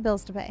hockey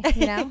bills to pay,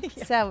 you know?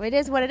 So it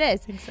is what it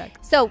is.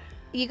 Exactly. So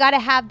you got to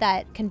have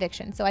that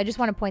conviction. So I just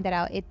want to point that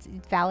out. It's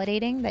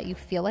validating that you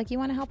feel like you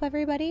want to help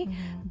everybody,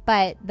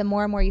 but the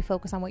more and more you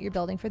focus on what you're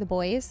building for the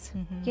boys,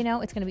 you know,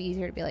 it's going to be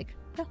easier to be like,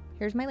 oh,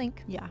 here's my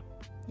link.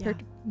 For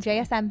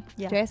JSM.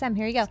 JSM,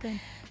 here you go.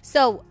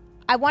 So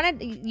I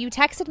wanted, you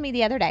texted me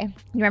the other day. You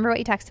remember what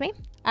you texted me?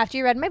 After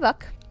you read my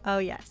book. Oh,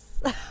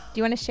 yes. Do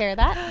you want to share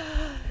that?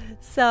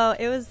 So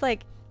it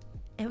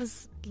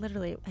was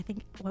literally, I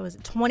think,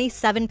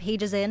 27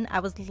 pages in. I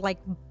was like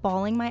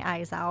bawling my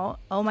eyes out.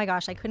 Oh my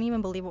gosh, I couldn't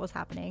even believe what was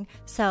happening.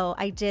 So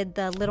I did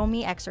the little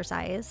me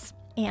exercise,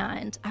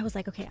 and I was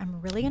like, okay,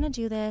 I'm really gonna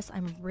do this.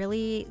 I'm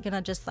really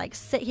gonna just like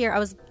sit here.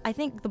 I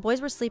think the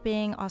boys were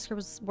sleeping, Oscar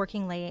was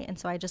working late, and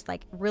so I just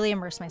like really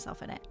immersed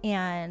myself in it.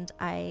 And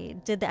I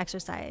did the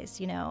exercise.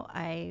 You know,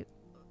 I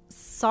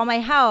saw my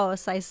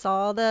house, I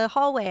saw the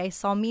hallway, I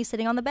saw me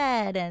sitting on the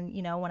bed. And,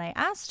 you know, when I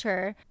asked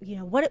her, you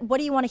know, what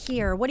do you want to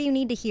hear? What do you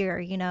need to hear?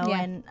 You know,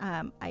 and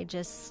I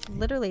just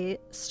literally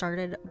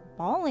started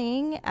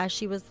bawling as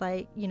she was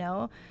like, you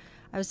know,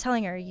 I was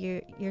telling her,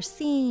 you're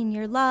seen,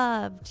 you're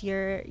loved,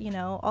 you're, you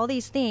know, all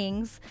these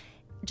things,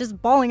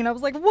 just bawling. And I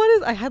was like,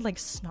 I had like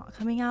snot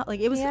coming out. Like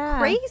it was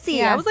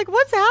crazy. I was like,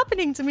 what's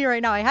happening to me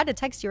right now? I had to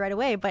text you right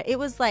away. But it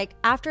was like,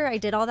 after I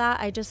did all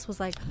that, I just was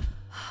like,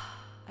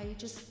 I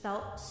just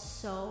felt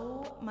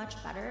so much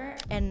better,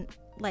 and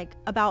like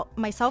about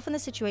myself in the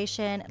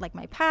situation, like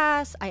my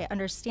past. I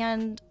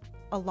understand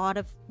a lot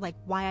of like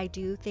why I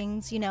do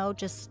things, you know,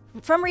 just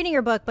from reading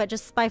your book, but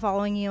just by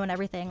following you and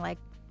everything, like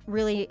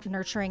really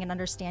nurturing and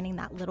understanding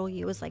that little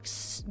you is like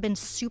been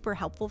super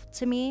helpful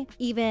to me.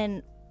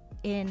 Even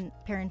in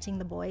parenting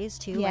the boys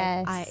too.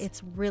 Yes. Like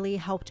it's really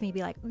helped me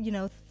be like,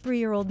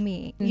 3-year-old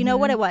me, you know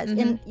what it was.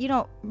 And you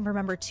don't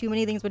remember too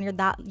many things when you're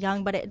that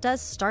young, but it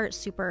does start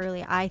super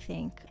early, I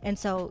think. And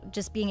so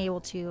just being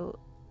able to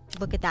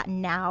look at that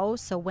now,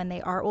 so when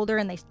they are older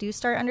and they do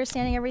start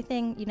understanding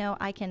everything,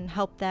 I can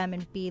help them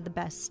and be the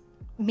best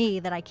me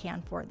that I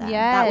can for them.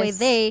 Yes. That way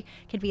they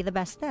can be the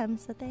best them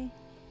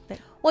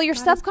Well, your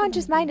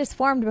subconscious mind is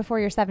formed before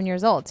you're 7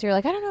 years old. So you're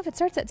like, I don't know if it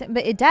starts at 10,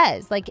 but it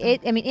does. Like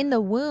in the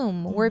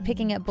womb, we're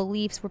picking up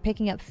beliefs, we're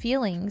picking up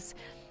feelings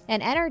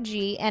and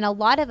energy. And a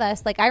lot of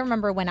us, like I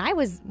remember when I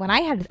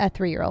had a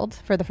 3-year-old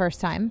for the first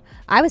time,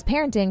 I was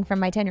parenting from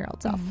my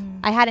 10-year-old self.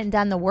 I hadn't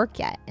done the work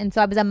yet. And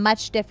so I was a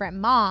much different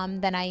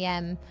mom than I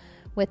am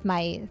with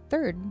my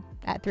third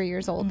at 3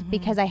 years old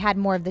because I had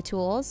more of the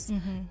tools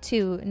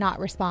to not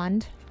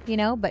respond,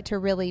 but to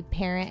really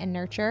parent and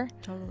nurture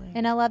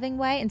in a loving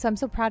way. And so I'm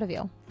so proud of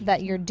you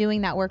that you're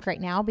doing that work right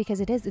now, because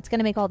it's going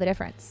to make all the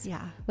difference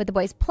with the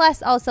boys.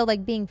 Plus also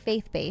like being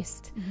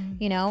faith-based,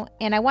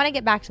 and I want to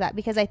get back to that,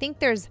 because I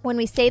think when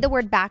we say the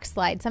word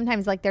backslide,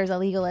 sometimes like there's a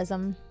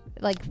legalism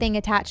like thing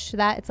attached to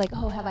that. It's like,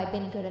 oh, have I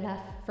been good enough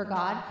for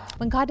God?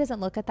 When God doesn't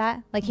look at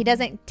that, like he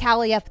doesn't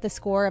tally up the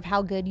score of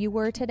how good you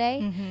were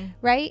today,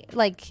 right?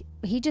 Like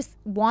he just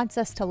wants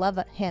us to love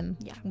him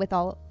with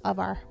all of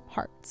our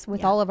hearts,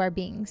 with all of our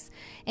beings.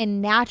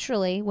 And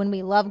naturally, when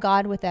we love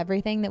God with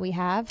everything that we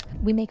have,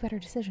 we make better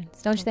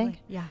decisions, don't you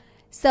think? Yeah.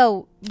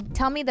 So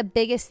tell me the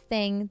biggest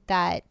thing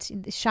that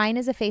Shine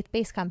is a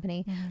faith-based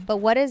company, but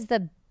what is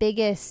the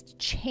biggest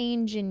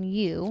change in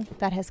you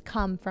that has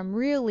come from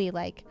really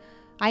like,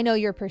 I know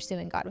you're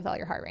pursuing God with all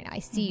your heart right now. I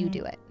see you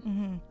do it.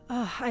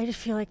 Oh, I just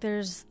feel like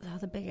there's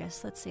the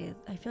biggest. Let's see.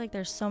 I feel like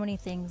there's so many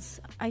things.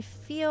 I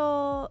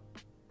feel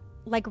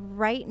like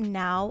right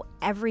now,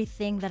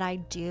 everything that I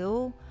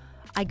do,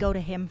 I go to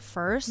him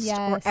first.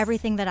 Yes. Or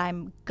everything that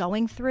I'm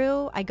going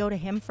through, I go to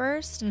him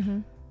first.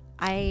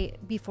 I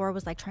before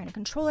was like trying to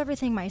control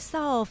everything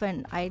myself,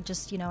 and I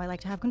just, I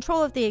like to have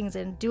control of things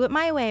and do it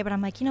my way. But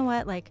I'm like, you know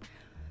what? Like,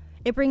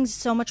 it brings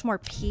so much more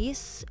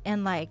peace,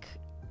 and like,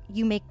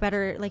 you make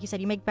better, like you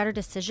said, you make better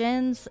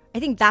decisions. I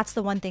think that's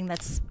the one thing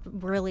that's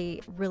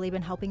really, really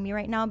been helping me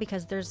right now,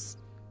 because there's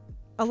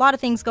a lot of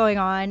things going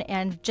on,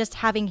 and just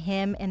having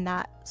him in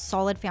that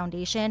solid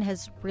foundation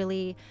has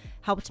really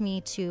helped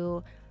me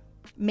to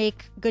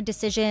make good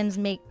decisions,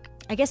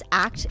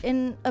 act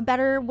in a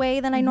better way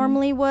than I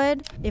normally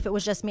would. If it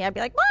was just me, I'd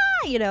be like,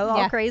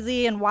 all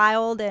crazy and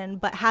wild.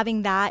 But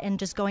having that and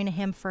just going to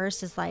him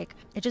first is like,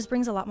 it just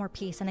brings a lot more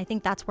peace. And I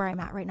think that's where I'm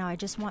at right now. I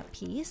just want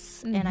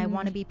peace, and I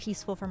want to be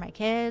peaceful for my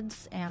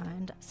kids.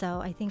 And so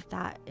I think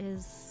that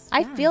is,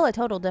 I feel a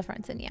total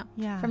difference in you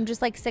from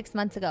just like 6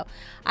 months ago.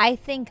 I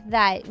think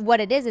that what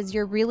it is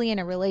you're really in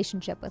a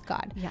relationship with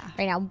God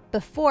right now.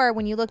 Before,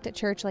 when you looked at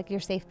church like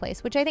your safe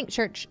place, which I think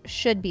church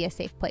should be a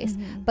safe place,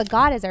 but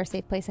God is our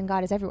safe place, and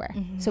God is everywhere.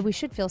 So we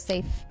should feel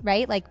safe,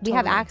 right? Like we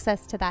have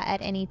access to that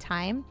at any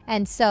time.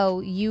 And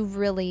so you've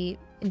really,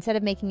 instead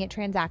of making it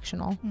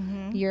transactional,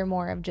 you're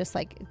more of just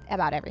like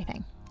about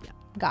everything.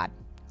 God,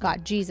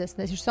 Jesus.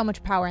 There's so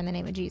much power in the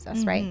name of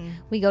Jesus, right?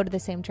 We go to the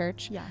same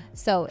church.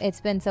 So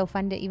it's been so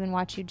fun to even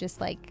watch you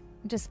just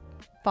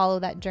follow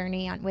that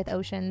journey with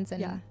Oceans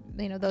and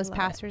those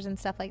pastors and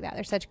stuff like that.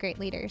 They're such great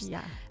leaders.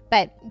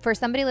 But for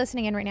somebody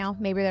listening in right now,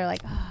 maybe they're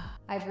like,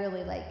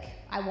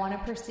 I want to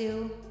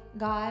pursue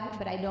God,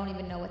 but I don't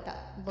even know what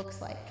that looks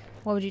like.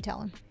 What would you tell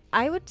them?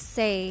 I would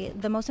say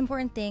the most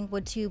important thing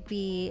would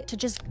be to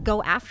just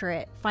go after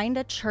it. Find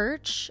a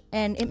church,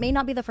 and it may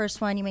not be the first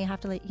one. You may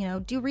have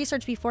to, do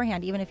research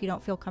beforehand, even if you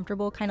don't feel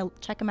comfortable. Kind of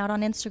check them out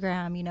on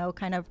Instagram,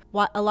 kind of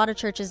what a lot of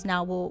churches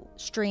now will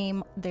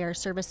stream their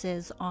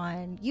services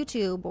on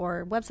YouTube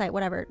or website,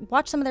 whatever.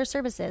 Watch some of their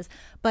services,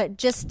 but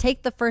just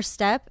take the first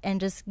step and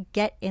just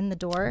get in the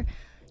door.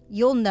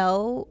 You'll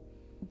know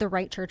the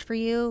right church for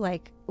you.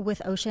 Like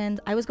with Oceans,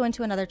 I was going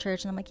to another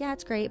church and I'm like, yeah,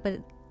 it's great, but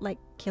like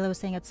Kayla was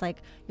saying, it's like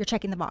you're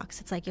checking the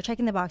box. It's like you're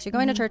checking the box. You're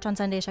going to church on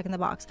Sunday, checking the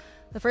box.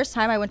 The first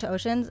time I went to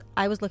Oceans,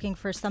 I was looking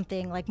for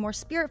something like more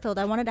spirit-filled.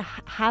 I wanted to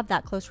have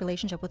that close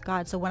relationship with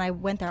God. So when I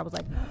went there, I was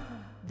like,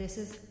 this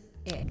is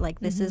it. Like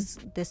this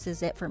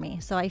is it for me.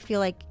 So I feel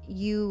like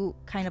you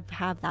kind of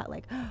have that,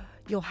 like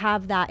you'll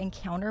have that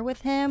encounter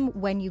with him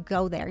when you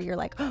go there. You're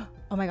like, oh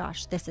my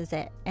gosh, this is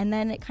it. And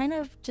then it kind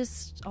of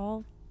just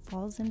all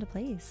falls into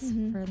place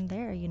from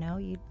there.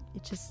 It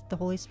just, the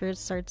Holy Spirit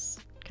starts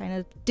kind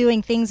of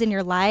doing things in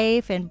your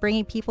life and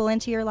bringing people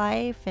into your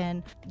life,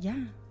 and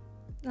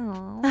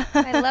Oh,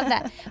 I love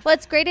that. Well,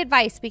 it's great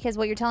advice, because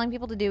what you're telling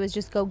people to do is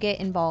just go get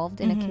involved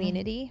in a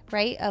community,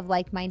 right, of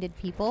like-minded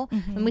people.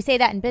 And we say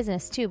that in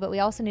business too, but we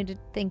also need to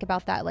think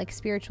about that like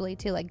spiritually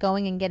too. Like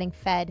going and getting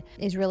fed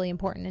is really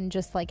important, and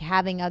just like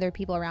having other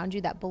people around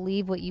you that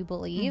believe what you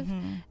believe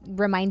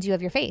reminds you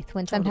of your faith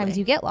when sometimes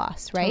you get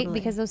lost, right?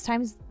 Because those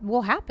times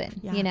will happen,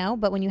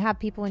 but when you have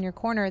people in your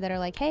corner that are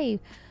like,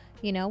 hey,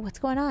 what's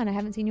going on? I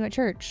haven't seen you at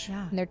church.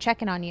 And they're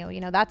checking on you.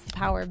 That's the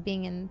power of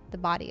being in the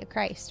body of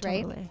Christ,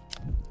 right?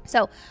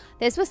 So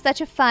this was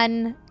such a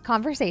fun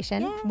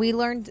conversation. We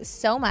learned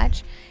so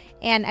much.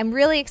 And I'm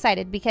really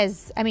excited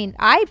because, I mean,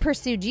 I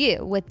pursued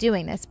you with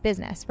doing this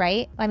business,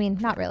 right? I mean,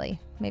 not really,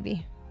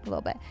 maybe a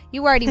little bit.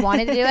 You already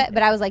wanted to do it,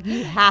 but I was like,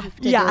 you have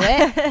to do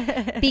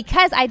it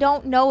because I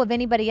don't know of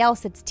anybody else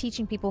that's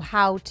teaching people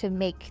how to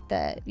make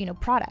the, you know,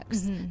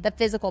 products, the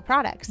physical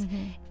products.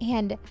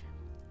 And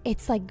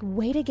it's like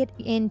way to get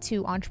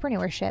into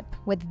entrepreneurship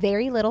with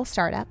very little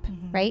startup,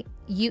 right?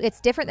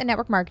 It's different than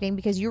network marketing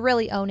because you're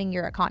really owning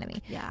your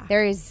economy.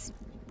 There is,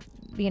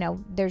 you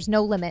know, there's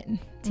no limit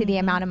to the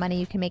amount of money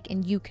you can make,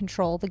 and you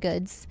control the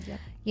goods,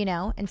 you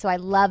know? And so I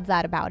love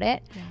that about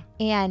it.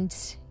 And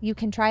you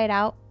can try it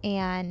out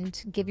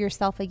and give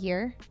yourself a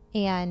year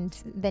and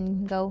then you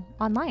can go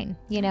online,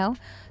 you know?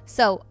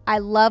 So I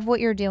love what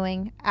you're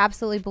doing.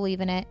 Absolutely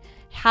believe in it.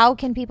 How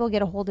can people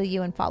get a hold of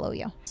you and follow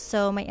you?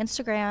 So my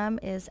Instagram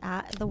is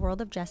at The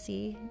World of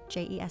Jessi,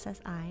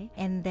 Jessi.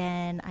 And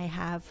then I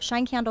have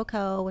Shine Candle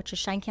Co., which is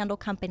Shine Candle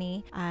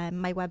Company.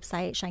 My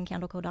website,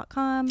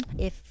 shinecandleco.com.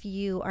 If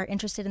you are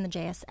interested in the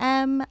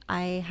JSM,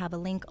 I have a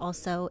link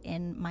also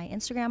in my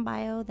Instagram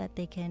bio that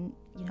they can,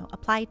 you know,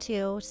 apply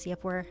to see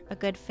if we're a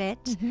good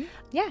fit.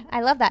 Yeah,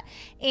 I love that.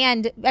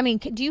 And I mean,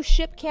 do you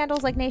ship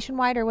candles like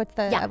nationwide, or what's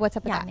up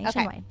with that?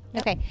 Nationwide.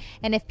 Okay.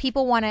 And if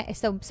people want to,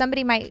 so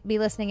somebody might be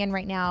listening in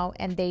right now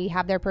and they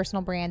have their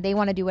personal brand, they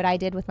want to do what I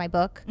did with my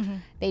book.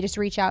 They just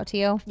reach out to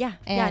you.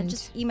 And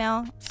just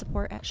email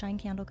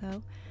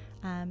support@shinecandleco.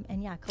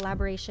 And yeah,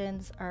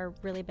 collaborations are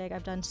really big.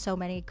 I've done so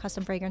many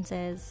custom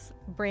fragrances,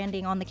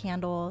 branding on the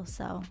candle,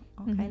 so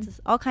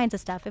all kinds of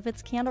stuff. If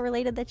it's candle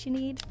related that you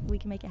need, we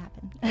can make it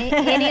happen.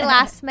 Any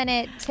last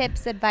minute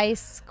tips,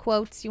 advice,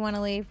 quotes you want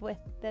to leave with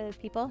the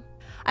people?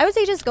 I would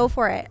say just go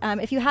for it.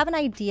 If you have an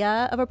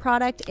idea of a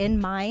product in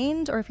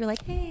mind, or if you're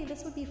like, hey,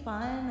 this would be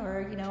fun,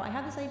 or, you know, I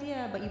have this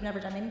idea, but you've never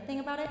done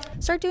anything about it,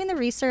 start doing the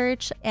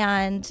research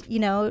and, you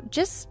know,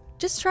 just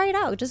try it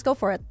out. Just go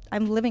for it.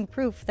 I'm living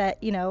proof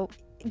that, you know,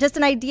 just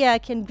an idea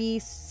can be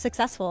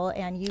successful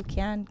and you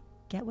can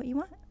get what you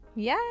want.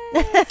 Yes.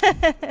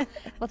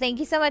 Well, thank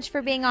you so much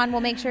for being on.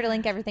 We'll make sure to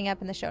link everything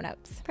up in the show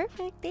notes.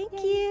 Perfect. Thank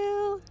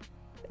you.